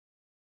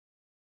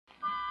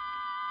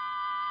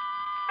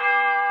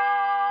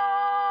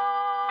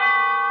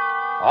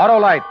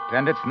Autolite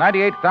and its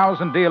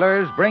 98,000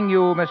 dealers bring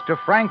you Mr.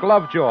 Frank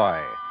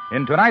Lovejoy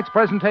in tonight's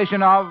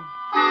presentation of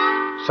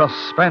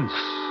Suspense.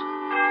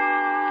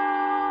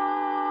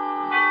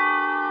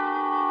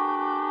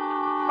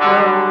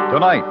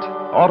 Tonight,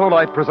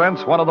 Autolite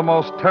presents one of the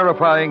most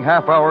terrifying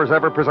half hours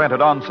ever presented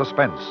on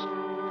Suspense.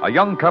 A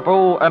young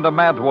couple and a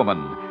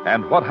madwoman,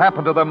 and what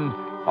happened to them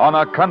on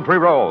a country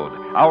road.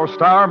 Our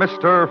star,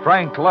 Mr.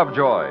 Frank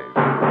Lovejoy.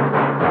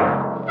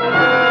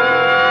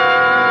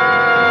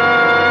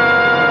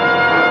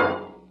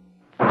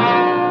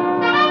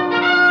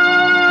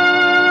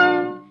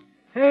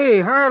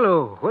 Hey,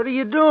 Harlow, what are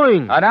you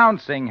doing?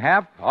 Announcing,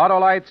 Hap,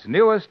 Autolite's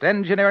newest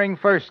engineering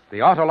first, the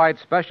Autolite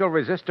Special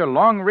Resistor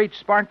Long-Reach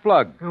Spark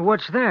Plug.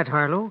 What's that,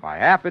 Harlow? Why,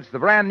 Hap, it's the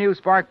brand new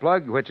spark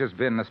plug which has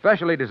been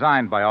especially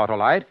designed by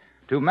Autolite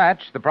to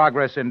match the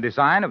progress in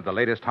design of the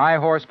latest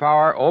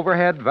high-horsepower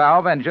overhead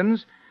valve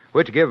engines,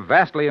 which give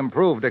vastly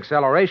improved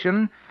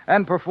acceleration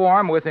and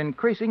perform with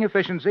increasing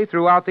efficiency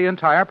throughout the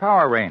entire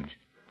power range.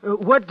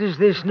 What does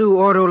this new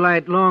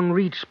Autolite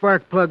long-reach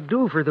spark plug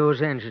do for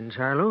those engines,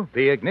 Harlow?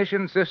 The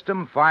ignition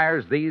system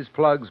fires these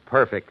plugs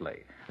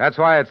perfectly. That's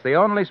why it's the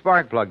only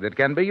spark plug that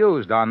can be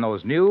used on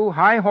those new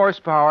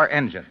high-horsepower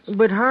engines.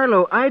 But,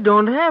 Harlow, I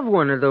don't have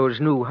one of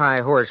those new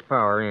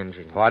high-horsepower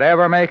engines.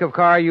 Whatever make of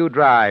car you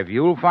drive,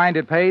 you'll find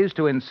it pays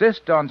to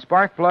insist on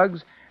spark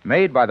plugs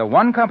made by the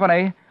one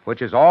company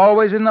which is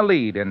always in the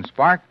lead in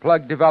spark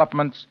plug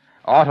developments,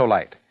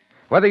 Autolite.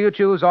 Whether you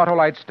choose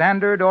Autolite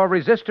standard or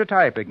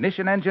resistor-type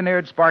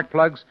ignition-engineered spark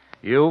plugs,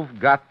 you've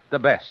got the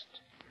best.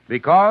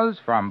 Because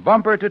from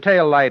bumper to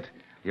tail light,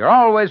 you're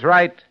always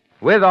right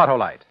with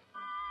Autolite.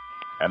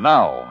 And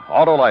now,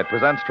 Autolite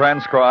presents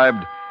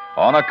transcribed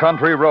On a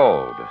Country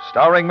Road,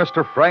 starring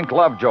Mr. Frank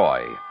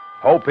Lovejoy,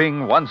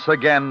 hoping once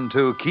again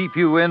to keep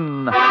you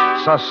in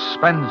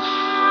suspense.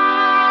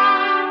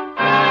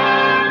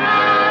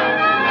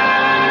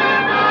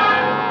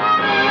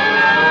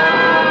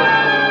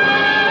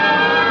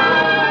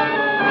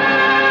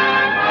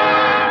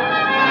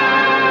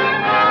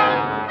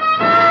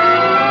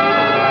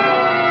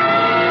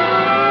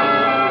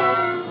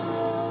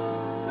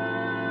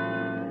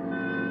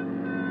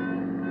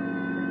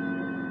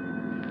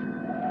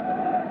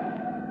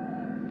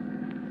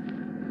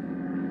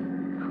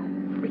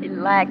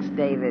 Relax,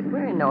 David.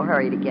 We're in no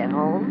hurry to get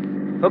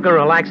home. Who can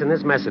relax in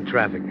this mess of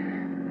traffic?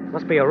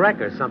 Must be a wreck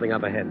or something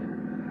up ahead.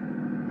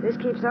 If this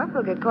keeps up,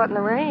 we'll get caught in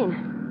the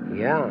rain.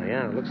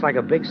 Yeah. Looks like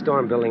a big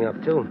storm building up,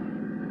 too.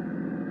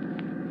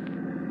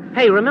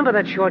 Hey, remember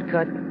that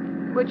shortcut?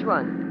 Which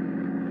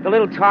one? The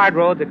little tarred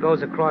road that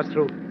goes across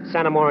through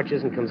Santa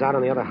Mauritius and comes out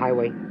on the other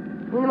highway? You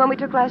mean the one we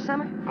took last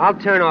summer? I'll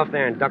turn off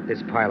there and duck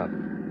this pileup.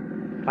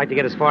 I'd like to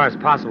get as far as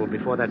possible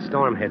before that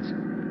storm hits.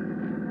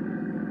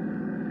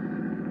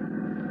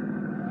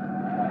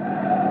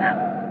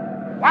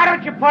 Why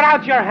don't you put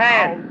out your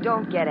hand? Oh,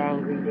 don't get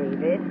angry,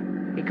 David.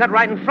 He cut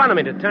right in front of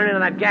me to turn into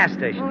that gas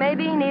station.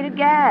 Maybe he needed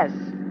gas.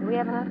 Do we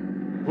have enough?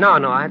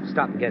 No, I have to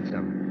stop and get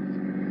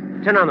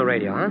some. Turn on the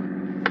radio, huh?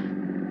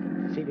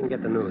 See if you can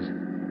get the news.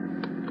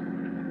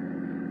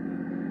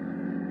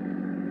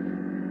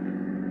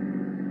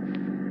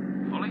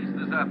 Police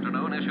this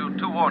afternoon issued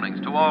 2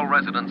 warnings to all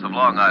residents of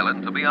Long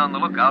Island to be on the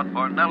lookout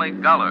for Nellie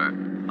Goller,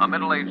 a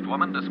middle-aged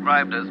woman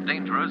described as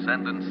dangerous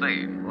and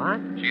insane. What?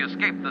 She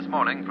escaped this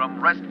morning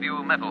from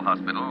Restview Mental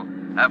Hospital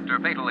after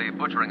fatally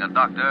butchering a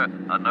doctor,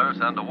 a nurse,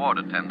 and a ward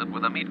attendant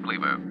with a meat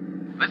cleaver.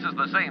 This is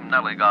the same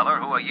Nellie Goller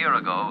who a year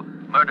ago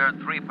murdered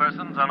 3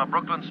 persons on a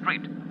Brooklyn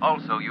street,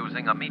 also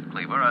using a meat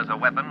cleaver as a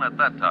weapon at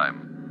that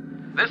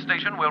time. This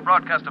station will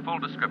broadcast a full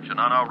description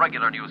on our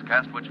regular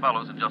newscast, which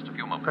follows in just a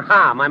few moments.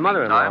 Ha! My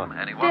mother-in-law. Meantime,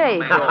 anyone who may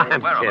know the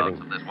I'm whereabouts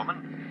kidding. of this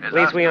woman is At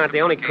least we asked aren't to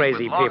the only communicate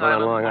crazy with Long people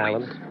on Long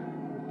Island Island. Police.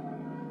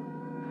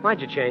 Why'd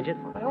you change it?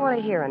 I don't want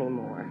to hear any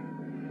more.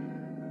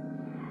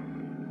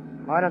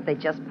 Why don't they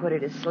just put her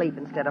to sleep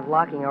instead of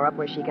locking her up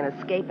where she can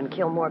escape and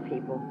kill more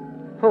people?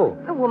 Who?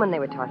 The woman they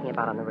were talking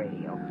about on the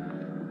radio.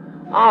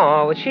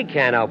 Oh, well, she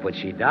can't help what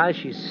she does.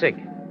 She's sick.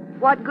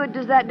 What good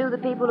does that do the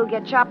people who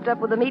get chopped up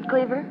with a meat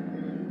cleaver?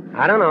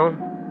 I don't know.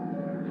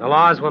 The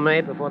laws were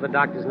made before the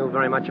doctors knew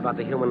very much about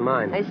the human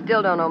mind. They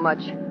still don't know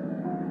much.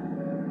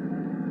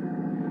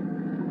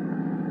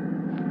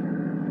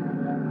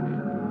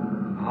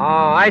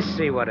 Oh, I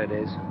see what it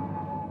is.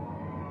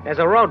 There's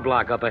a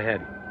roadblock up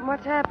ahead.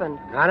 What's happened?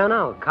 I don't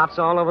know. Cops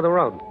all over the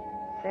road.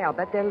 Say, I'll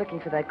bet they're looking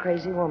for that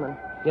crazy woman.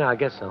 Yeah, I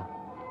guess so.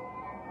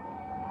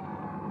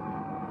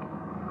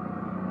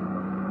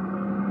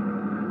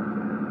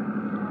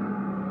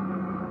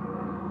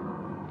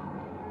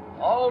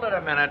 Hold it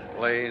a minute,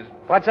 please.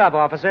 What's up,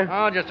 officer?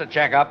 Oh, just a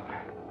checkup.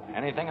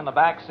 Anything in the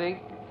back seat?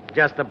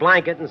 Just a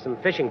blanket and some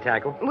fishing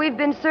tackle. We've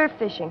been surf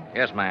fishing.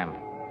 Yes, ma'am.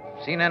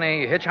 Seen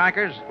any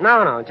hitchhikers?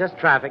 No, just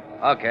traffic.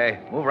 Okay,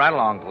 move right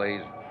along,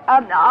 please.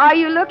 Are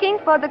you looking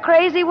for the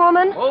crazy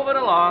woman? Move it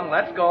along.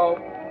 Let's go.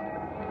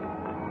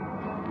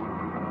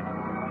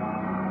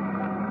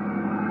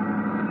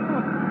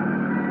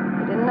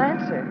 He didn't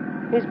answer.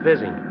 He's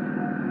busy.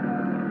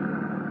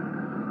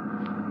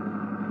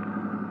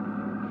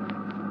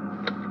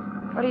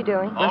 What are you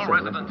doing? All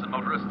residents and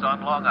motorists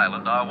on Long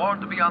Island are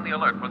warned to be on the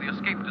alert for the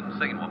escaped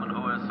insane woman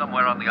who is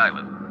somewhere on the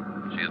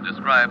island. She is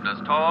described as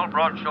tall,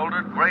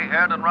 broad-shouldered,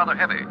 gray-haired, and rather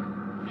heavy.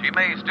 She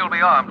may still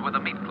be armed with a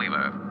meat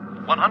cleaver.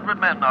 100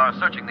 men are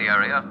searching the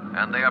area,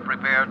 and they are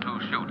prepared to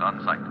shoot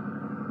on sight.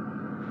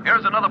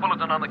 Here's another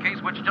bulletin on the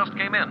case which just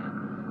came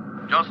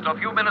in. Just a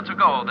few minutes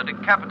ago, the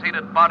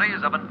decapitated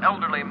bodies of an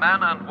elderly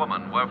man and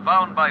woman were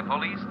found by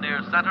police near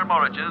Center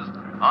Moriches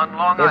on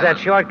Long Here's Island. that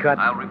shortcut.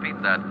 I'll repeat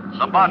that.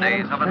 The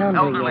bodies of an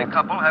elderly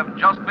couple have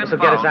just been This'll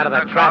get us found out of in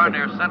that their car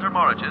traffic. near Center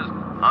Moriches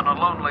on a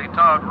lonely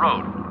tarred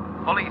road.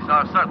 Police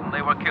are certain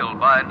they were killed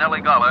by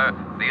Nellie Goller,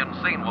 the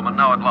insane woman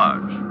now at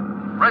large.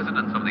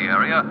 Residents of the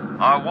area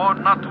are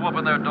warned not to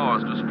open their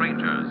doors to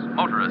strangers.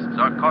 Motorists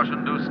are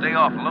cautioned to stay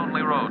off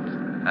lonely roads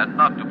and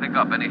not to pick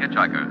up any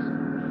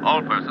hitchhikers.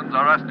 All persons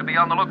are asked to be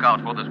on the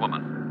lookout for this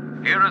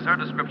woman. Here is her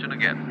description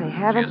again. They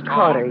haven't She is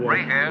caught tall, her yet.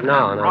 gray-haired,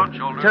 No, and no.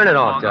 broad-shouldered. Turn it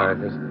off, and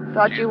long-armed. Dorothy.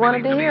 Thought She you is wanted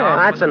to believed be hear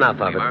armed it. That's with a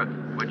enough of it. cleaver,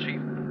 which she...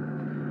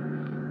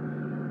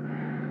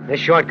 This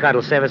shortcut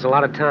will save us a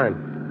lot of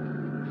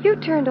time. You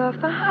turned off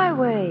the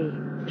highway.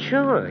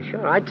 Sure.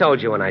 I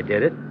told you when I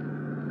did it.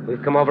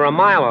 We've come over a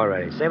mile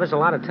already. Save us a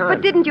lot of time.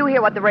 But didn't you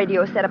hear what the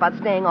radio said about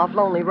staying off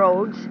lonely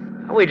roads?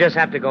 We just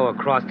have to go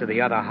across to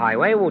the other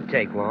highway. It won't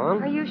take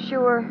long. Are you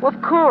sure? Well,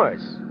 of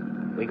course.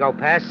 We go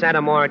past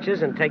Santa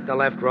Moriches and take the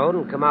left road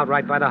and come out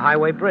right by the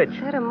highway bridge.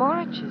 Santa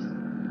Moriches.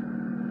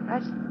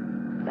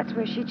 That's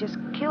where she just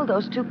killed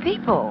those two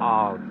people.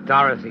 Oh,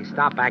 Dorothy,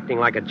 stop acting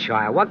like a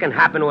child. What can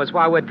happen to us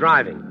while we're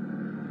driving?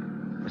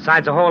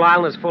 Besides, the whole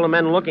island is full of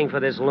men looking for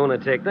this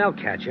lunatic. They'll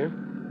catch her.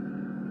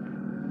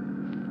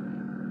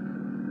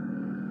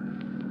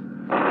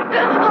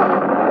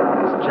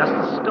 It's just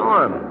a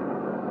storm.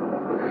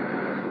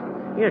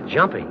 You're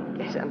jumpy.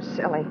 Yes, I'm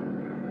silly.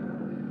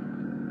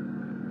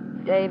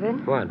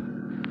 David, What?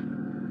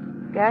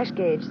 gas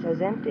gauge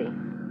says empty.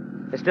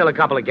 There's still a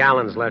couple of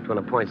gallons left when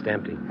it points to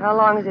empty. How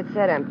long has it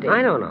said empty?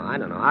 I don't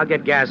know. I'll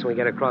get gas when we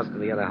get across to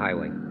the other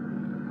highway.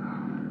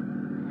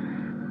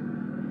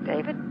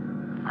 David,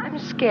 I'm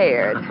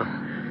scared.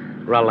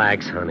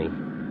 Relax, honey.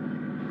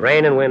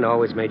 Rain and wind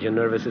always made you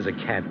nervous as a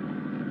cat.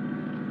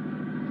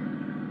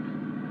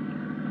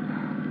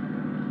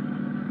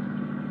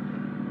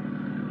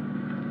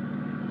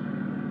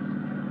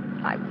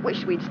 I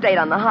wish we'd stayed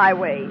on the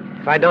highway.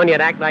 If I'd known you'd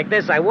act like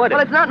this, I would have.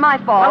 Well, it's not my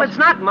fault. Well, it's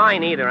not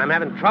mine either. I'm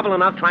having trouble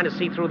enough trying to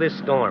see through this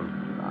storm.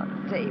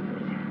 Oh, David.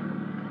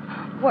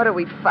 What are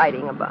we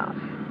fighting about?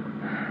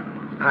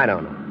 I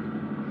don't know.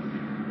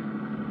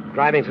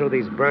 Driving through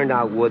these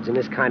burned-out woods in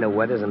this kind of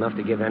weather is enough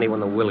to give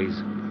anyone the willies.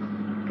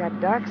 It got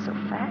dark so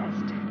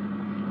fast.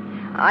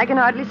 I can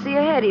hardly see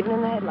ahead, even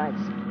in the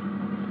headlights.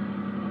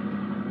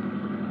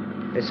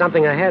 There's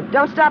something ahead.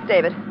 Don't stop,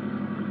 David.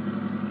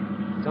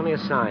 It's only a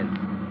sign.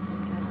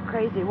 That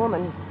crazy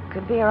woman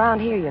could be around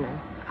here, you know.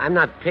 I'm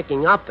not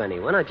picking up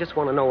anyone. I just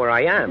want to know where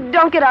I am.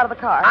 Don't get out of the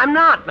car. I'm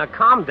not. Now,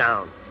 calm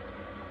down.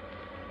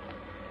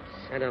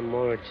 Santa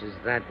Moritz is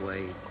that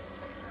way.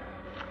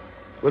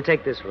 We'll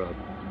take this road.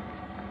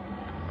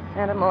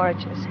 Santa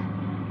Moriches.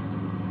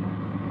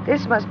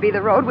 This must be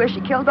the road where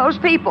she killed those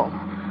people.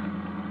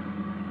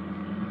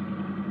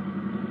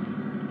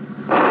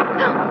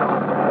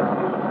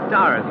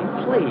 Dorothy,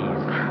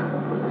 please.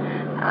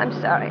 I'm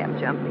sorry I'm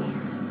jumpy.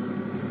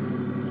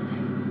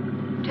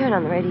 Turn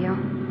on the radio.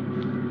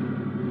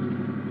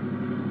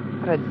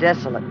 What a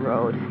desolate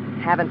road.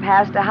 Haven't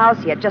passed a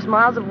house yet, just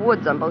miles of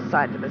woods on both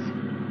sides of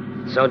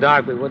us. So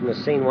dark we wouldn't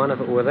have seen one if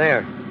it were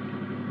there.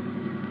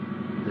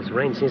 This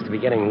rain seems to be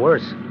getting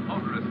worse.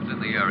 Motorists in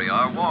the area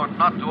are warned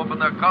not to open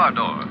their car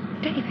doors.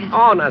 David.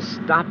 Oh, now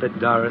stop it,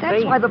 Dorothy.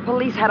 That's why the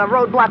police had a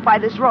roadblock by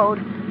this road.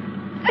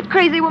 That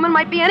crazy woman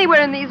might be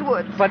anywhere in these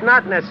woods. But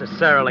not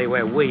necessarily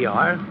where we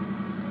are.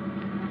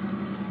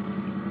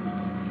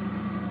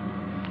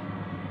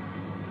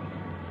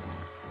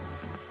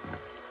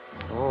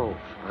 Oh,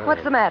 fine.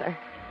 What's the matter?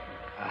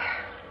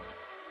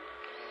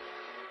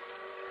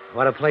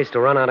 What a place to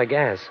run out of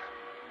gas.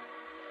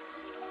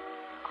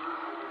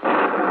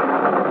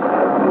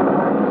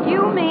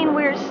 You mean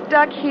we're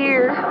stuck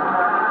here?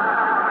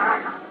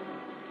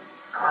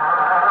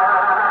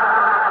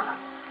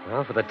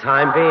 Well, for the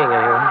time being,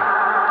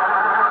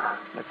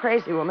 anyway. The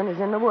crazy woman is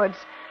in the woods.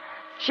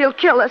 She'll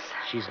kill us.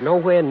 She's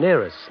nowhere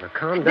near us. Now,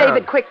 calm down.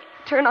 David, quick,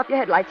 turn off your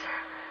headlights.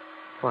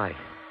 Why? Did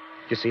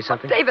you see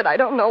something? David, I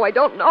don't know.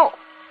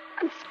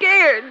 I'm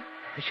scared.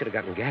 I should have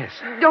gotten gas.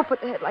 Don't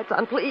put the headlights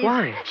on, please.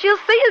 Why? She'll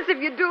see us if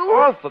you do.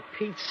 Oh, for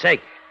Pete's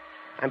sake.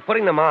 I'm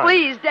putting them on.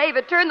 Please,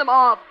 David, turn them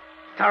off.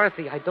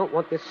 Dorothy, I don't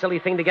want this silly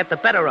thing to get the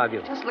better of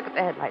you. Just look at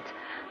the headlights.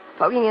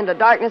 Poking into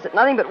darkness at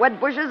nothing but wet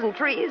bushes and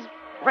trees.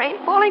 Rain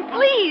falling.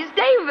 Please,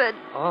 David.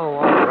 Oh,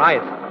 all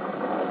right.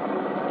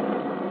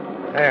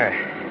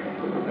 There.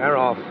 They're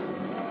off.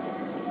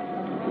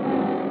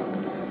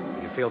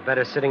 You feel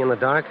better sitting in the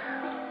dark?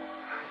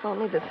 If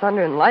only the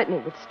thunder and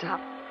lightning would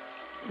stop.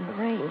 And the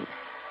rain.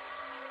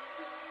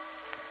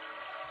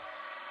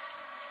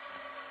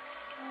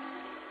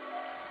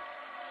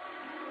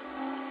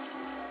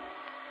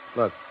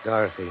 Look,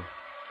 Dorothy.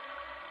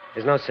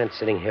 There's no sense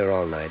sitting here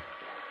all night.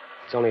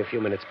 It's only a few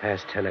minutes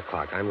past 10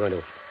 o'clock. I'm going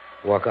to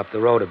walk up the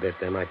road a bit.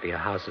 There might be a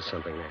house or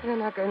something there. You're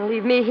not going to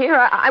leave me here.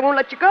 I won't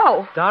let you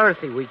go.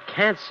 Dorothy, we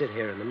can't sit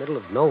here in the middle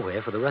of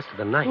nowhere for the rest of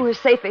the night. We're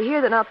safer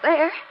here than out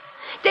there.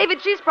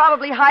 David, she's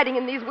probably hiding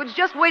in these woods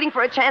just waiting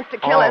for a chance to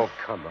kill us.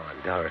 Oh, come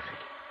on, Dorothy.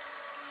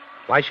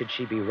 Why should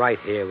she be right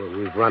here where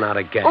we've run out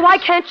of gas? Well, why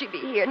can't she be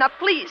here? Now,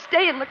 please,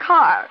 stay in the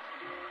car.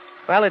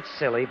 Well, it's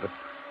silly, but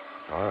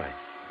all right.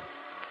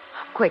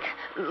 Quick,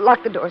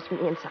 lock the doors from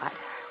the inside.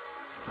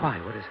 Why?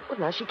 What is it? Well,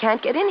 now she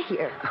can't get in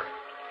here.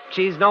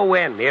 She's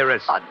nowhere near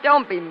us. Oh,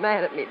 don't be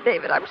mad at me,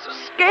 David. I'm so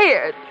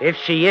scared. If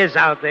she is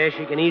out there,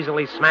 she can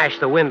easily smash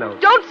the window.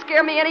 Don't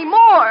scare me anymore.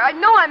 I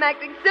know I'm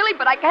acting silly,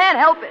 but I can't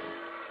help it.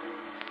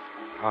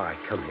 All right,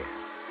 come here.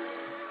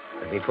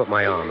 Let me put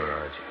my arm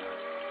around you.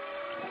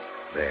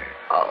 There.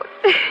 Oh,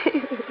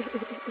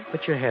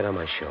 Put your head on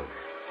my shoulder.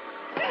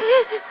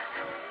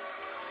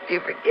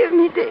 you forgive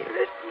me,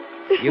 David?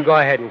 You go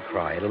ahead and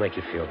cry. It'll make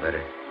you feel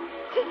better.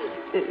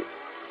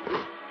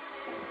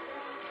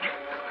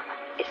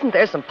 Isn't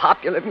there some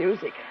popular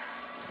music?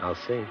 I'll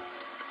see.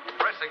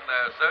 Pressing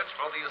their search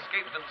for the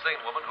escaped insane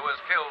woman who has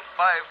killed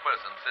 5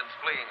 persons since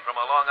fleeing from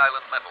a Long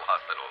Island mental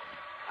hospital.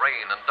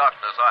 Rain and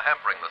darkness are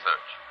hampering the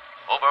search.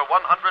 Over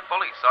 100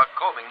 police are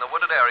combing the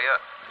wooded area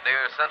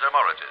near Center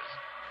Morridge's.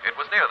 It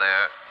was near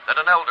there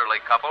that an elderly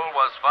couple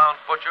was found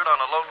butchered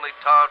on a lonely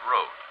tarred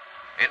road.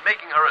 In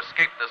making her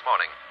escape this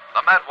morning,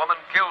 the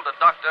madwoman killed a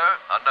doctor,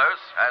 a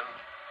nurse, and...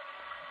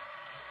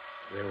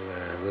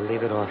 We'll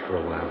leave it off for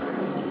a while.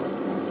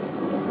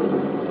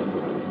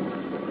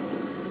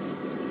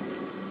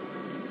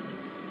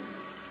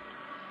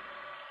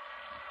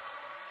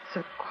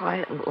 So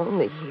quiet and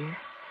lonely here.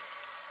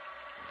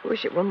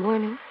 Wish it were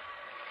morning.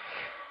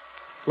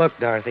 Look,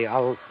 Dorothy,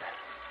 I'll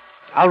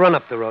run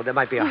up the road. There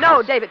might be a house.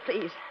 No, David,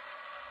 please.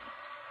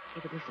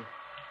 David, listen.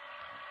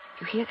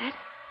 You hear that?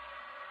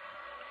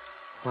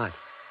 What?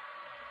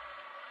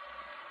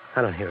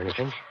 I don't hear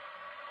anything.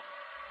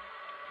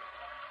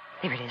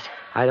 There it is.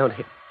 I don't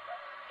hear...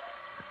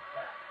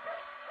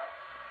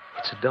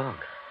 It's a dog.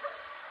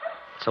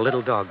 It's a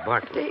little dog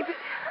barking. David.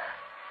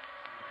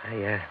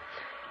 I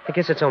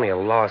guess it's only a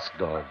lost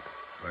dog.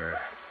 Or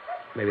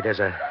maybe there's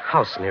a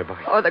house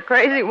nearby. Oh, the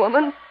crazy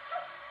woman.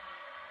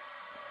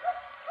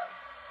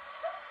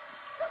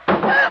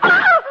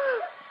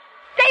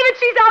 David,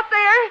 she's out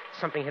there.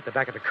 Something hit the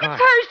back of the car.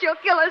 It's her. She'll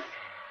kill us.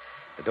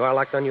 The door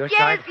locked on your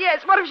side?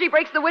 Yes. What if she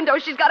breaks the window?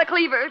 She's got a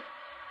cleaver.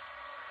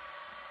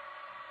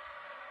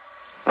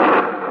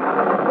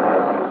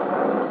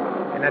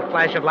 In that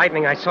flash of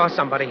lightning, I saw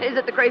somebody. Is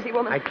it the crazy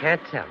woman? I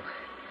can't tell.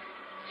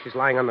 She's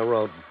lying on the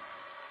road.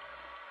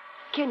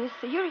 Can you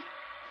see her?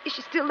 Is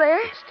she still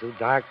there? It's too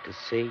dark to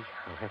see.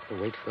 I'll have to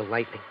wait for the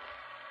lightning.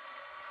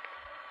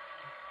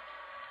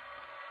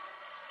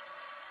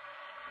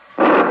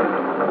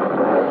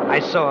 I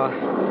saw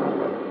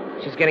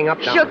her. She's getting up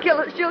now. She'll kill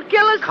us. She'll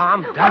kill us.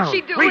 Calm down. What's she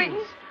doing?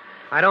 Please.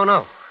 I don't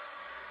know.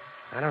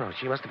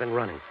 She must have been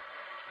running.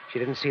 She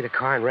didn't see the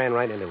car and ran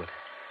right into it.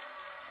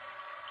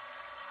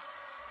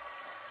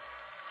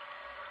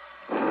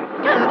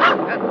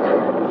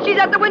 She's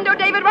at the window,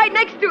 David, right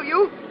next to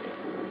you.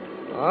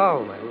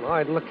 Oh, my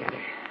Lord, look at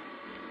her.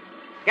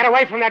 Get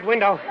away from that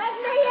window.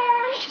 Let me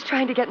in. She's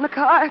trying to get in the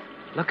car.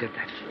 Look at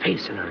that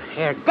face and her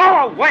hair.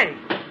 Go away!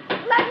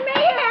 Let me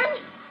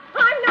in.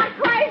 I'm not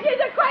crazy.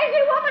 The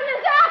crazy woman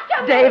is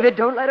after me. David,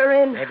 don't let her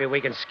in. Maybe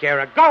we can scare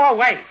her. Go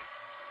away!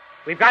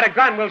 We've got a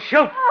gun. We'll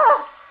shoot.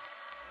 Oh.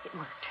 It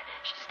worked.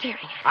 She's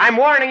staring at us. I'm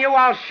warning you,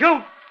 I'll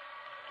shoot.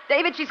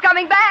 David, she's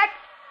coming back.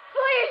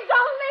 Please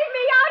don't leave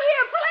me out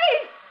here,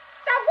 please.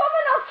 That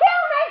woman will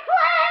kill me,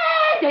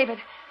 please. David,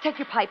 take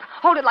your pipe.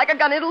 Hold it like a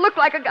gun. It'll look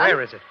like a gun.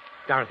 Where is it?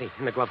 Dorothy,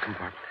 in the glove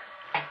compartment.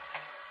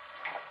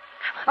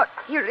 Oh,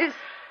 here it is.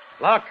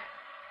 Look,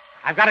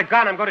 I've got a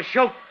gun. I'm going to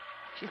shoot.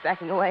 She's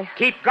backing away.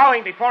 Keep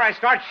going before I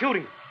start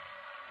shooting.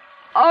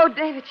 Oh,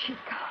 David, she's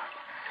gone.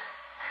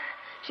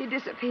 She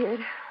disappeared.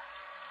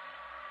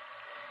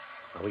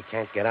 Well, we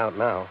can't get out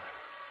now.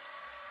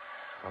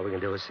 All we can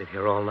do is sit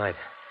here all night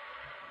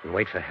and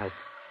wait for help.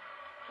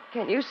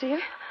 Can you see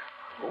her?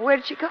 Where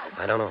did she go?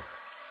 I don't know.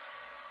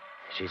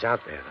 She's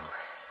out there, though.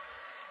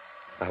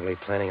 Probably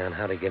planning on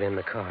how to get in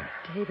the car.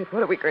 David,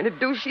 what are we going to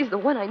do? She's the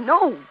one I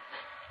know.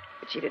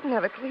 But she didn't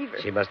have a cleaver.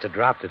 She must have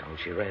dropped it when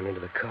she ran into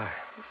the car.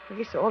 Her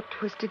face all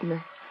twisted and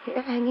her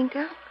hair hanging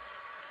down.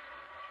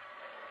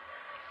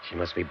 She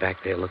must be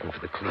back there looking for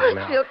the cleaver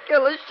now. She'll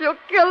kill us. She'll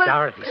kill us.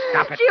 Dorothy,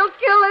 stop it. She'll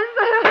kill us.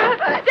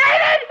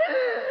 David!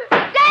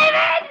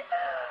 David!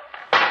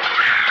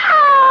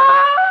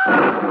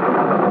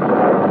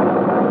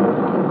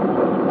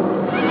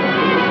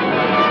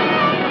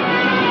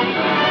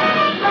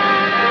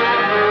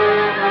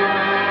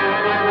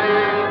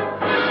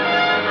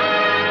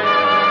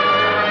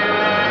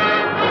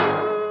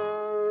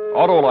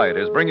 Autolite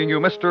is bringing you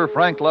Mr.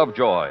 Frank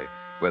Lovejoy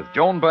with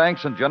Joan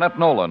Banks and Jeanette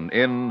Nolan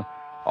in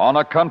On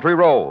a Country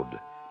Road.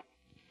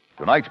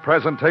 Tonight's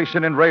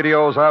presentation in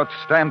radio's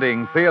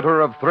outstanding theater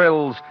of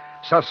thrills,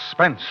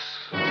 Suspense.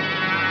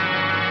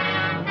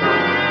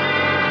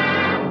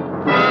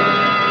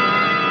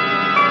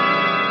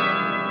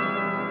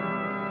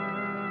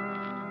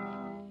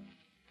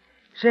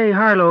 Say,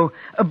 Harlow,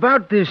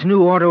 about this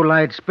new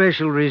Autolite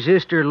special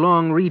resistor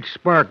long-reach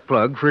spark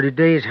plug for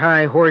today's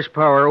high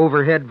horsepower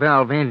overhead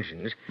valve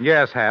engines.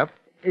 Yes, Hap.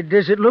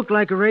 Does it look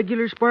like a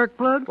regular spark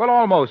plug? Well,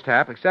 almost,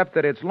 Hap, except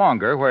that it's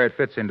longer where it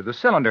fits into the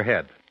cylinder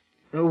head.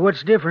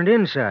 What's different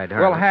inside,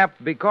 Harlow? Well, Hap,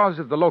 because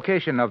of the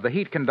location of the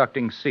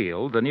heat-conducting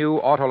seal, the new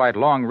Autolite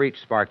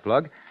long-reach spark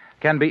plug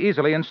can be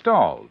easily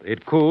installed.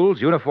 It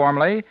cools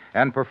uniformly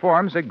and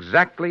performs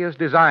exactly as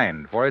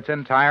designed for its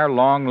entire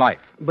long life.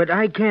 But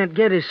I can't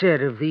get a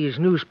set of these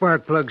new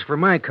spark plugs for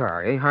my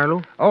car, eh,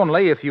 Harlow?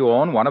 Only if you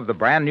own one of the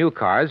brand new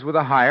cars with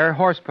a higher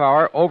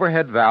horsepower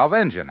overhead valve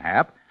engine,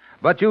 Hap.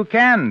 But you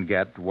can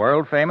get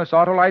world-famous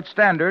Autolite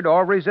standard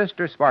or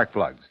resistor spark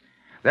plugs.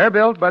 They're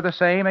built by the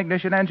same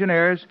ignition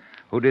engineers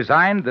who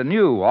designed the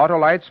new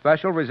Autolite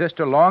special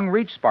resistor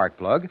long-reach spark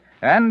plug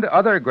and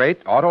other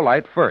great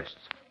Autolite firsts.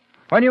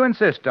 When you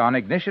insist on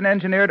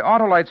ignition-engineered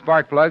Autolite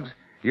spark plugs,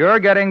 you're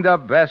getting the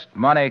best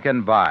money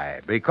can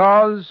buy,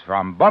 because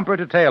from bumper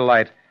to tail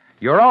light,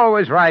 you're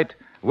always right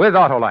with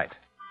Autolite.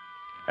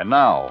 And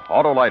now,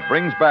 Autolite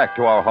brings back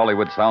to our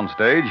Hollywood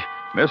soundstage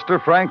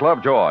Mr. Frank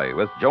Lovejoy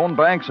with Joan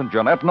Banks and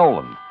Jeanette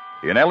Nolan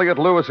in Elliot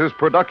Lewis's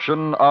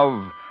production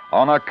of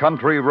On a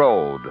Country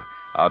Road,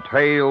 a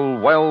tale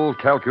well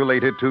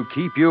calculated to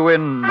keep you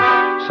in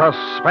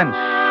suspense.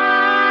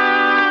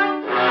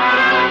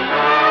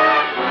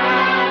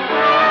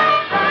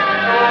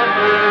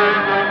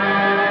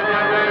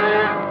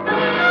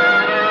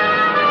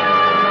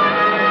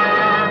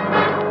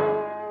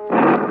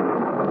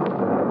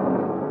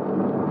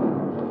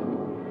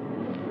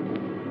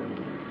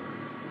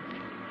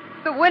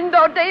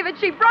 Window, David.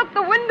 She broke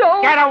the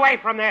window. Get away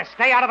from there.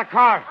 Stay out of the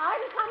car.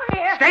 I'm coming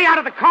here. Stay out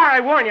of the car, I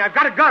warn you. I've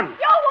got a gun.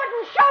 You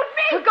wouldn't shoot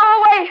me. Go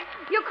away.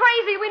 You're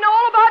crazy. We know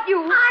all about you.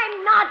 I'm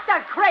not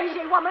the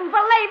crazy woman.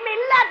 Believe me.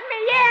 Let me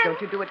in.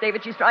 Don't you do it,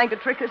 David. She's trying to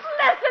trick us.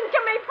 Listen to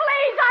me,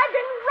 please. I've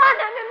been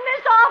running in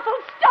this awful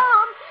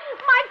storm.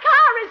 My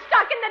car is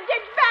stuck in the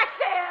ditch back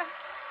there.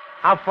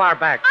 How far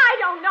back? I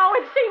don't know.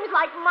 It seems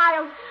like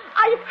miles.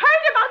 I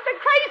heard about the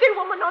crazy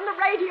woman on the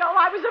radio.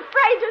 I was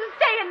afraid to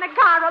stay in the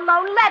car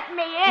alone. Let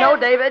me in. No,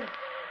 David.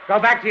 Go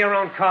back to your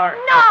own car.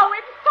 No,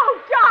 it's so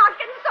dark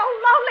and so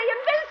lonely in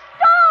this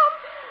storm.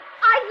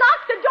 I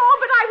locked the door,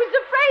 but I was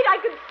afraid I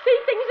could see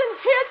things and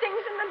hear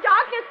things in the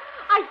darkness.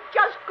 I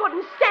just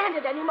couldn't stand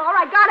it anymore.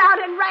 I got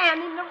out and ran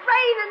in the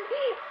rain and...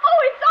 Oh,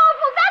 it's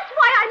awful. That's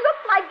why I look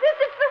like this.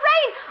 It's the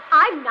rain.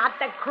 I'm not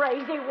the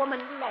crazy woman.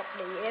 Let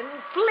me in.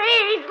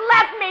 Please,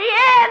 let me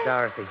in.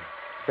 Dorothy,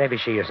 maybe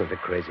she isn't the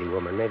crazy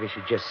woman. Maybe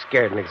she's just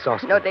scared and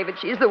exhausted. No, David,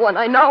 she's the one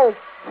I know.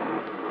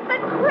 The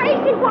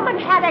crazy woman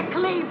had a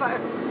cleaver.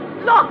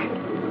 Look,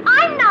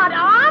 I'm not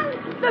armed.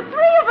 The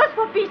three of us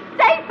would be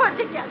safer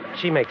together.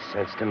 She makes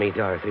sense to me,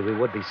 Dorothy. We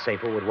would be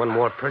safer with one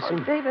more person.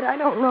 Oh, David, I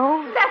don't know.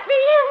 Let me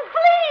in,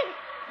 please.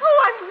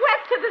 Oh, I'm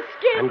wet to the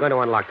skin. I'm going to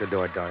unlock the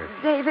door, Dorothy.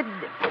 David.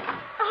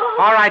 Oh.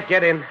 All right,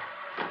 get in.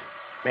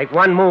 Make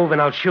one move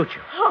and I'll shoot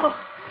you.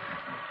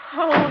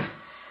 Oh,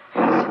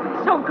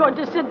 it's so good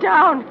to sit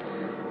down.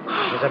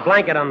 There's a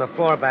blanket on the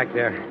floor back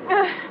there.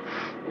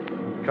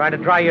 Try to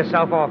dry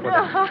yourself off with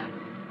it.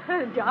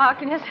 The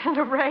darkness and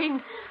the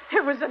rain,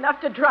 it was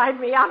enough to drive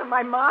me out of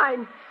my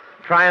mind.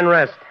 Try and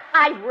rest.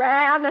 I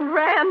ran and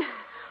ran.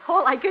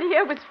 All I could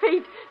hear was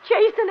feet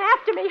chasing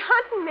after me,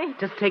 hunting me.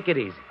 Just take it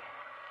easy.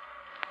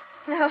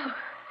 No,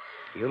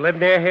 You live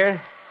near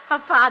here?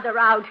 farther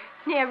out,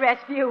 near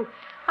Restview.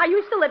 I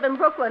used to live in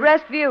Brooklyn.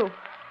 Restview.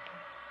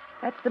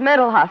 That's the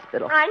mental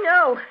hospital. I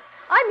know.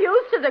 I'm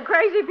used to the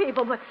crazy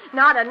people, but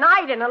not at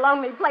night in a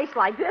lonely place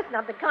like this,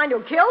 not the kind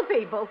who kill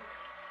people.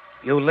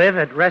 You live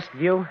at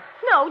Restview?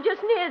 No,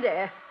 just near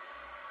there.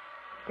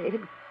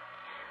 David,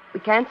 we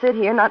can't sit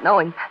here not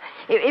knowing.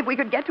 If we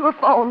could get to a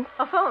phone.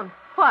 A phone?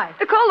 Why?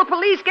 To call the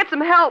police, get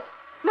some help.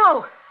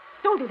 No,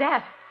 don't do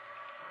that.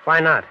 Why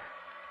not?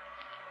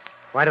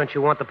 Why don't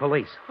you want the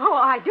police? Oh,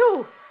 I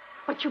do.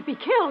 But you'd be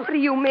killed. What do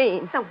you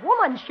mean? The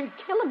woman should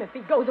kill him if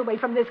he goes away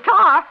from this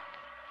car.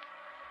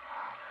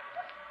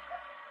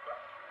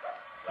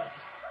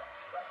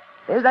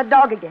 There's that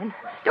dog again.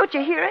 Don't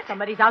you hear it?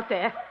 Somebody's out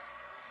there.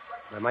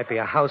 There might be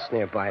a house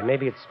nearby.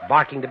 Maybe it's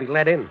barking to be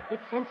let in. It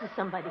senses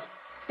somebody.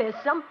 There's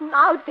something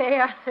out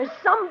there. There's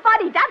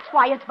somebody. That's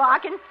why it's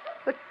barking.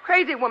 The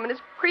crazy woman is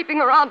creeping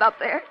around out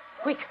there.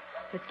 Quick,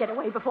 let's get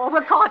away before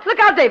we're caught. Look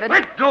out, David.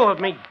 Let go of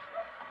me.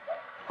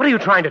 What are you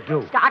trying to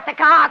do? Start the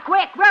car,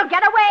 quick. We'll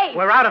get away.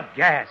 We're out of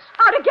gas.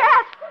 Out of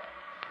gas.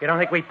 You don't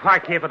think we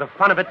parked here for the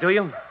fun of it, do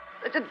you?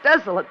 Such a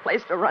desolate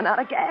place to run out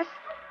of gas.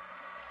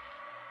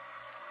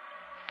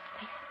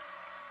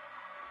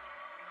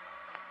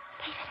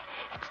 David,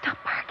 it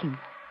stopped barking.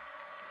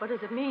 What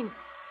does it mean?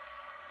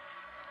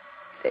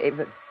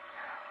 David,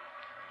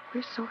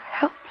 we're so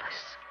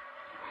helpless.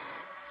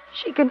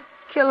 She can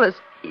kill us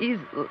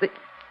easily.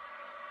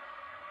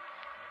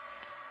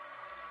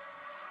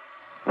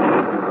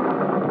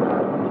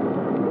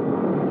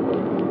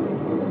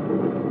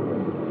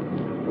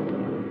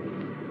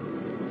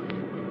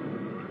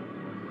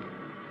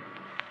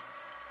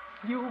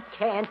 You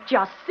can't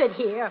just sit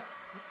here.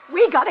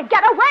 We gotta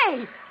get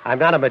away. I'm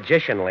not a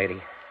magician,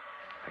 lady.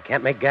 I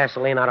can't make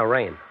gasoline out of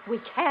rain. We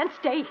can't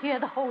stay here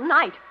the whole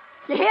night.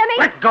 You hear me?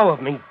 Let go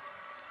of me.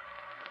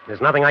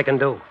 There's nothing I can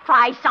do.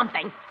 Try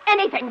something.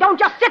 Anything. Don't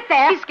just sit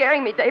there. She's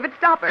scaring me, David.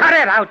 Stop her. Cut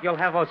it out. You'll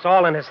have us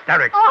all in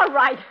hysterics. All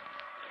right.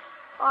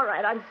 All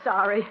right, I'm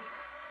sorry.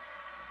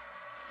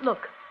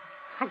 Look,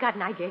 I got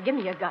an idea. Give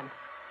me your gun.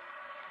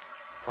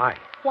 Why?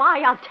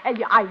 Why? I'll tell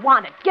you. I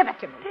want it. Give it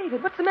to me.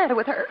 David, what's the matter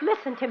with her?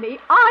 Listen to me.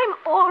 I'm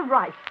all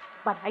right.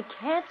 But I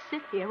can't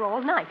sit here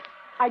all night.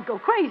 I'd go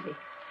crazy.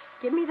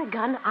 Give me the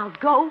gun. I'll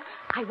go.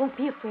 I won't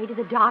be afraid of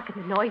the dark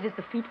and the noises,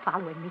 the feet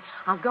following me.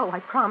 I'll go, I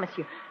promise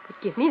you.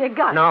 But give me the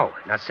gun. No.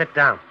 Now sit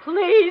down.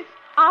 Please.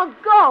 I'll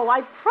go.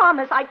 I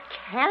promise. I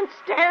can't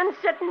stand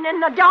sitting in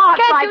the dark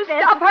like this. Can't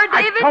you stop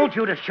her, David? I told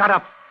you to shut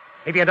up.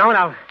 If you don't,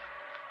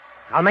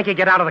 I'll make you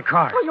get out of the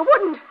car. Oh, you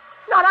wouldn't.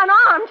 Not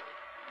unarmed.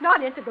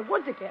 Not into the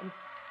woods again.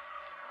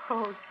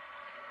 Oh,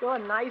 you're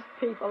nice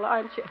people,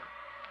 aren't you?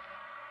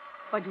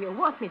 Or do you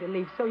want me to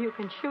leave so you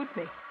can shoot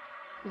me?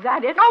 Is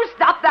that it? Oh,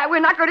 stop that. We're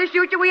not going to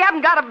shoot you. We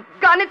haven't got a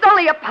gun. It's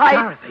only a pipe.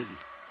 Dorothy.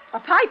 A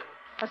pipe?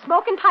 A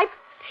smoking pipe?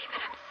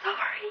 David, I'm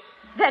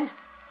sorry.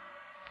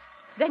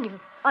 Then you're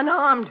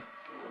unarmed.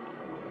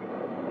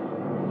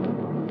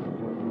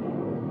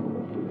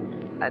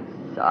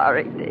 I'm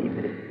sorry,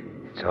 David.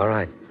 It's all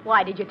right.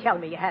 Why did you tell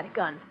me you had a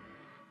gun?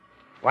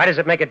 Why does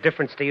it make a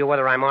difference to you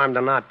whether I'm armed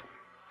or not?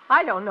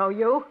 I don't know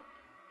you.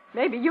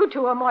 Maybe you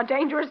two are more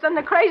dangerous than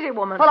the crazy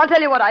woman. Well, I'll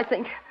tell you what I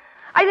think.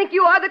 I think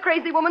you are the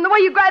crazy woman. The way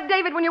you grabbed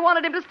David when you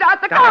wanted him to start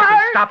the car.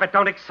 Dorothy, stop it.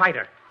 Don't excite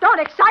her. Don't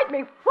excite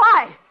me.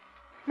 Why?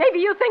 Maybe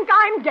you think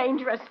I'm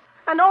dangerous.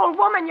 An old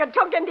woman you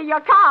took into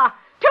your car.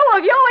 Two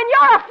of you, and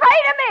you're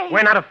afraid of me.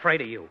 We're not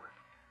afraid of you.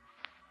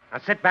 Now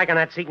sit back in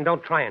that seat and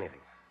don't try anything.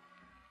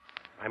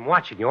 I'm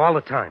watching you all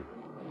the time.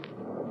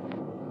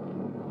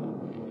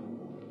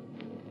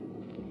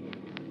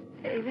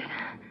 David,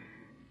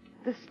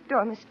 the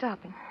storm is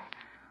stopping.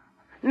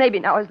 Maybe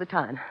now is the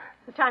time.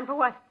 The time for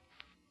what?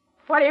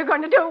 What are you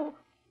going to do?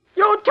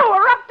 You two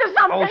are up to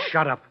something. Oh,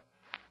 shut up.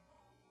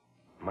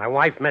 My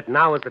wife meant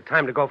now is the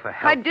time to go for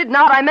help. I did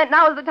not. I meant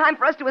now is the time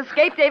for us to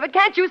escape, David.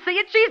 Can't you see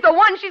it? She's the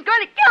one. She's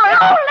going to kill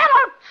us. You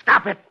little...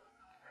 Stop it.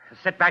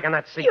 Sit back in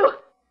that seat.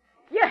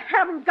 You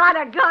haven't got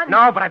a gun.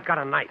 No, but I've got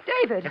a knife.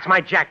 David. It's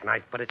my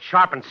jackknife, but it's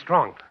sharp and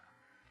strong.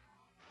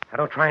 I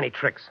don't try any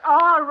tricks.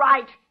 All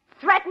right.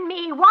 Threaten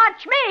me.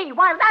 Watch me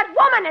while that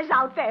woman is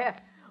out there.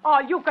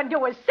 All you can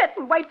do is sit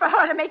and wait for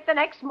her to make the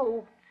next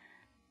move.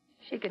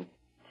 She can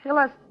kill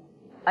us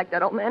like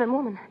that old man and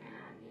woman.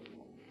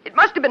 It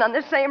must have been on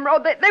this same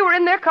road. They were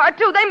in their car,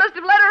 too. They must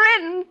have let her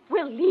in.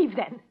 We'll leave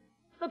then.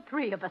 The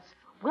three of us.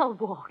 We'll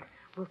walk.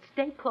 We'll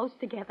stay close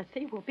together.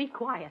 See, we'll be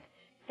quiet.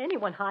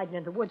 Anyone hiding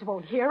in the woods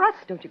won't hear us.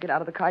 Don't you get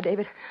out of the car,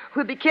 David.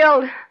 We'll be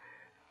killed.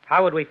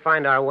 How would we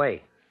find our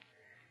way?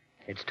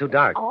 It's too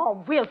dark.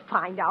 Oh, we'll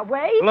find our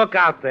way. Look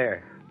out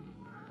there.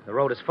 The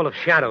road is full of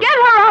shadows. Get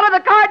her out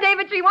of the car,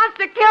 David. She wants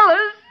to kill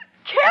us.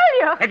 Kill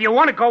you? If you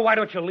want to go, why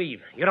don't you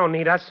leave? You don't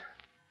need us.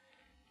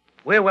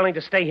 We're willing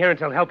to stay here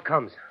until help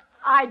comes.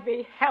 I'd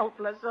be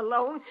helpless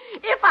alone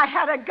if I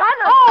had a gun.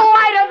 Oh,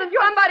 why doesn't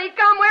somebody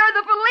come? Where are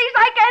the police?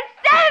 I can't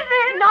stand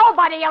this.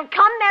 Nobody'll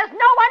come. There's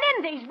no one in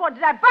these woods.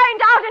 They're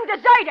burned out and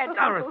deserted.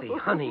 Dorothy,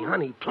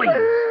 honey, please.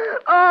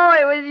 Oh,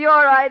 it was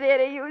your idea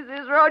to use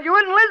this road. You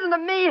wouldn't listen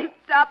to me.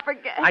 Stop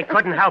forgetting. I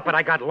couldn't help it.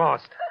 I got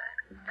lost.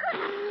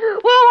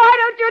 Well, why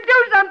don't you do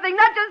something?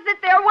 Not just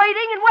sit there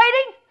waiting and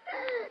waiting.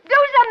 Do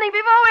something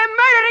before we're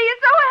murdered. Are you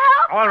so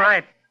help? All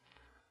right.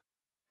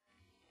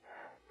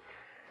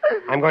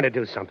 I'm going to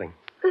do something.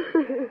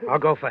 I'll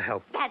go for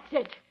help. That's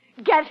it.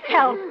 Get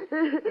help.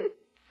 David.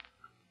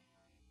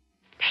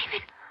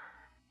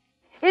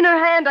 In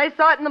her hand, I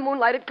saw it in the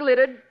moonlight. It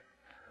glittered.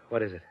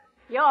 What is it?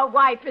 Your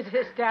wife is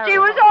hysterical. She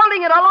was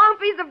holding it, a long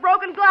piece of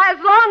broken glass,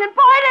 long and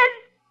pointed.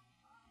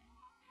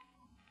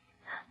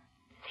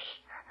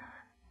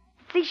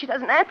 See, she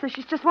doesn't answer.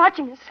 She's just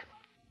watching us.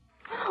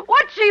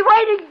 What's she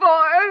waiting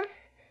for?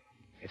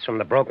 It's from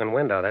the broken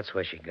window. That's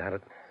where she got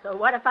it. So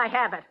what if I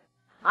have it?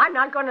 I'm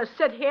not going to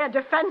sit here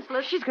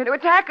defenseless. She's going to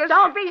attack us.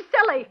 Don't be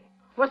silly.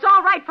 It was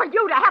all right for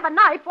you to have a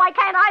knife. Why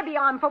can't I be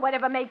armed for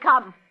whatever may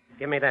come?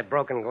 Give me that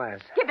broken glass.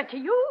 Give it to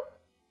you?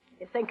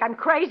 You think I'm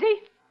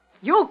crazy?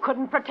 You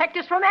couldn't protect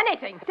us from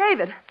anything.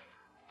 David,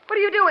 what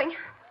are you doing?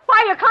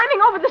 Why are you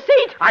climbing over the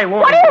seat? I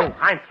won't. What are you...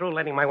 I'm through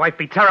letting my wife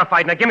be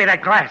terrified. Now give me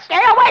that glass. Stay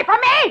away from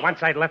me!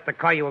 Once I'd left the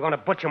car, you were going to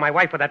butcher my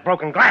wife with that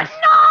broken glass.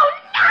 No!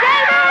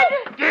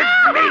 David!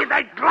 Give me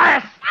that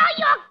glass! Oh,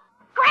 you're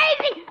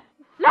crazy!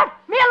 Let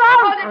me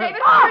alone! Hold her,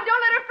 David. Hold her.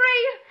 Don't let her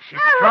free. She's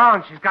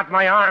strong. She's got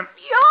my arm.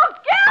 You'll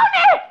kill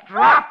me!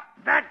 Drop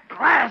that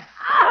glass!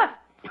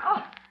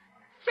 Oh,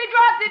 she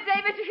dropped it,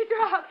 David. She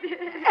dropped it.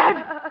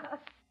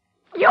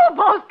 You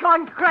both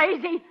gone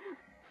crazy.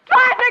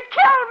 Trying to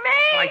kill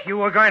me! Like you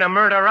were going to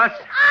murder us?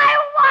 I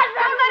wasn't!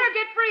 Don't let her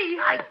get free.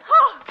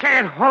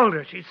 Can't hold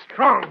her. She's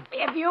strong.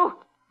 If you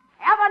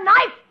have a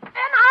knife,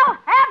 then I'll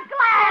have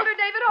glass. Hold her,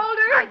 David. Hold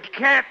her. I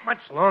can't much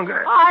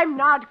longer. I'm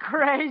not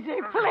crazy.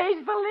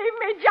 Please believe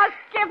me. Just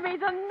give me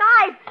the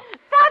knife.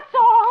 That's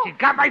all. She's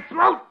got my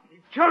throat.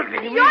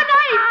 Children, Your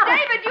knife,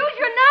 David. Use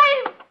your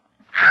knife.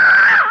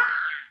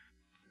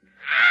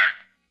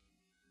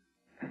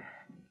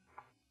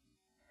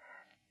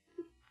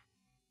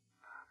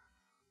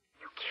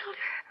 You killed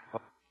her.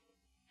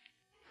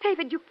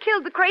 David, you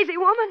killed the crazy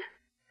woman.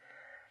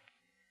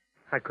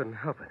 I couldn't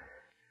help it.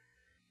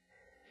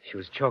 She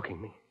was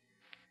choking me.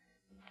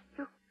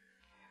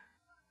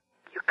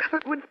 You're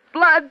covered with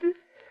blood.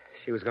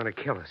 She was going to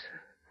kill us.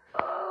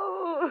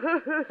 Oh.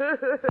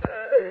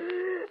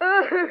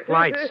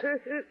 Lights.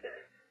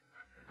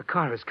 The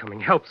car is coming.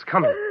 Help's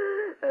coming.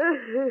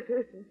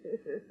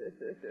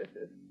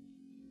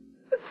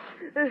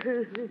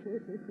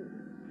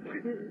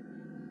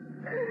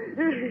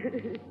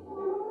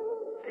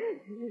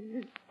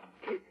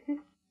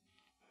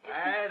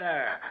 Hey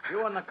there.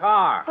 You in the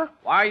car.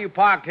 Why are you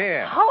parked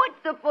here? Oh,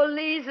 it's the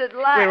police at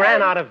last. We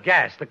ran out of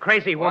gas. The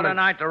crazy What a woman.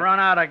 night to run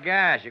out of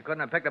gas. You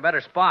couldn't have picked a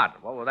better spot.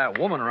 What with that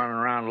woman running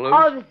around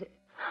loose?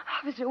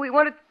 Officer, we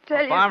want to tell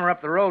A you. farmer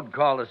up the road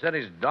called us, said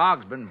his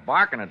dog's been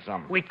barking at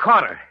something. We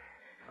caught her.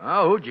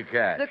 Oh, who'd you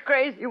catch? The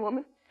crazy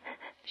woman.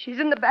 She's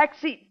in the back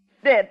seat,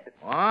 dead.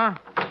 What?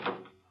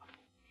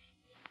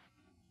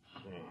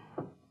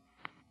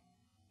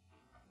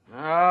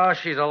 Oh,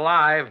 she's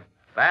alive.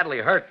 Badly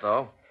hurt,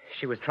 though.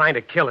 She was trying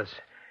to kill us.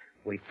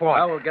 We fought.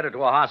 Well, we'll get her to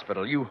a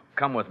hospital. You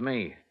come with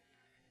me.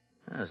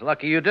 It's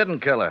lucky you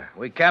didn't kill her.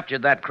 We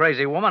captured that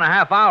crazy woman a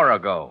half hour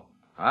ago.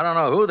 I don't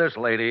know who this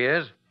lady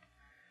is.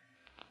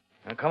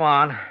 Now, come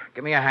on.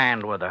 Give me a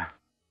hand with her.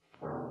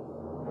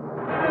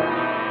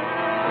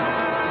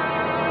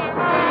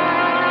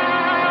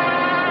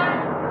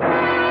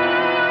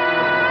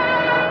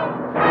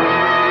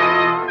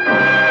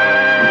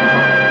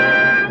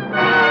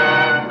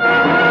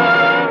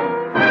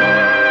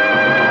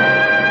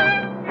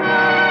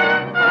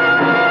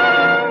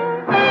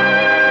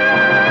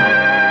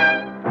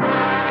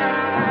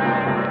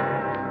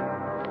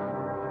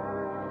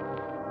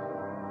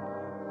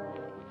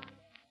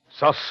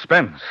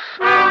 Suspense,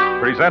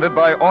 presented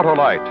by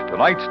Autolite.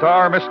 Tonight's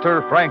star,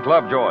 Mr. Frank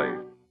Lovejoy.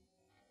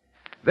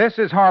 This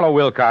is Harlow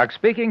Wilcox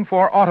speaking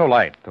for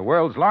Autolite, the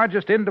world's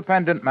largest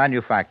independent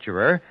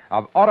manufacturer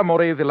of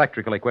automotive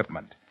electrical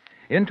equipment.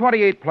 In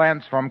 28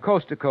 plants from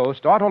coast to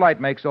coast, Autolite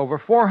makes over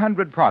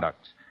 400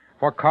 products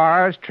for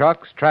cars,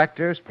 trucks,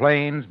 tractors,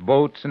 planes,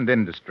 boats, and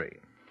industry.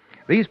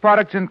 These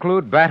products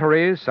include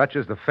batteries such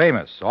as the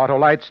famous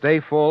Autolite Stay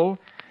Full,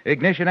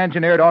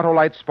 ignition-engineered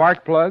Autolite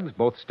spark plugs,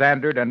 both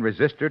standard and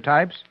resistor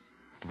types,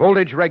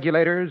 voltage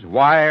regulators,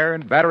 wire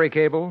and battery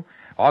cable,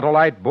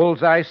 Autolite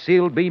Bullseye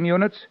sealed beam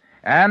units,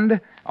 and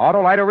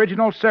Autolite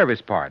original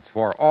service parts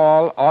for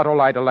all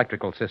Autolite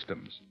electrical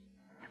systems.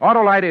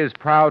 Autolite is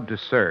proud to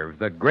serve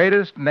the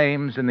greatest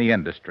names in the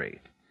industry.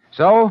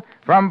 So,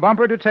 from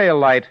bumper to tail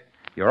light,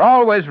 you're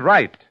always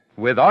right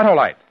with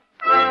Autolite.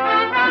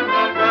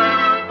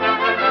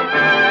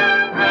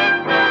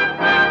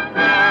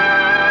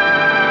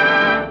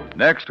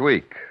 Next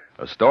week,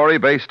 a story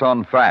based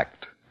on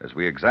fact as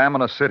we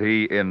examine a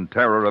city in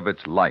terror of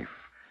its life.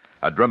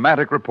 A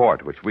dramatic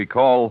report which we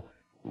call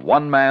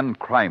One-Man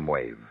Crime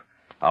Wave.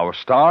 Our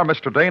star,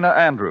 Mr. Dana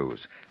Andrews.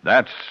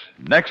 That's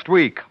next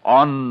week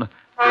on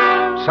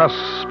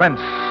Suspense.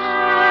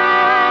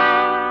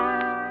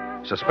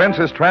 Suspense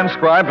is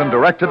transcribed and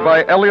directed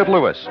by Elliot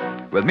Lewis,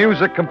 with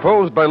music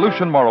composed by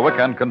Lucian Morowick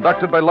and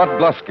conducted by Lud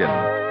Gluskin.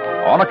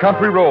 On a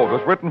Country Road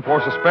was written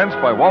for Suspense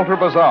by Walter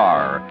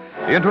Bazar.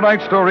 In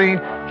tonight's story,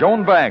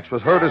 Joan Banks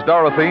was heard as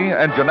Dorothy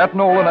and Jeanette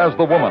Nolan as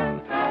the woman.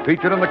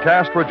 Featured in the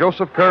cast were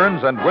Joseph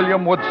Kearns and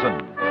William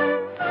Woodson.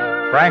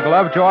 Frank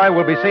Lovejoy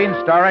will be seen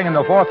starring in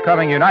the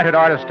forthcoming United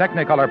Artists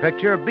Technicolor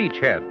picture,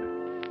 Beachhead.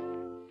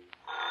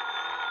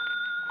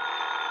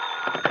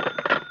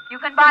 You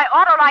can buy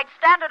Autolite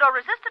standard or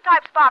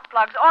resistor-type spark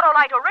plugs,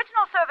 Autolite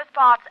original service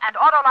parts, and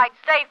Autolite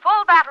Stay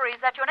Full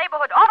batteries at your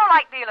neighborhood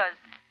Autolite dealers.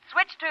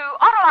 Switch to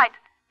Autolite.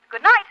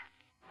 Good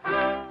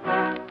night.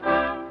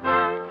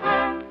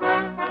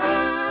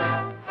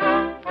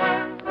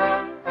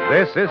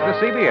 This is the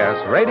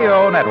CBS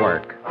Radio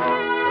Network.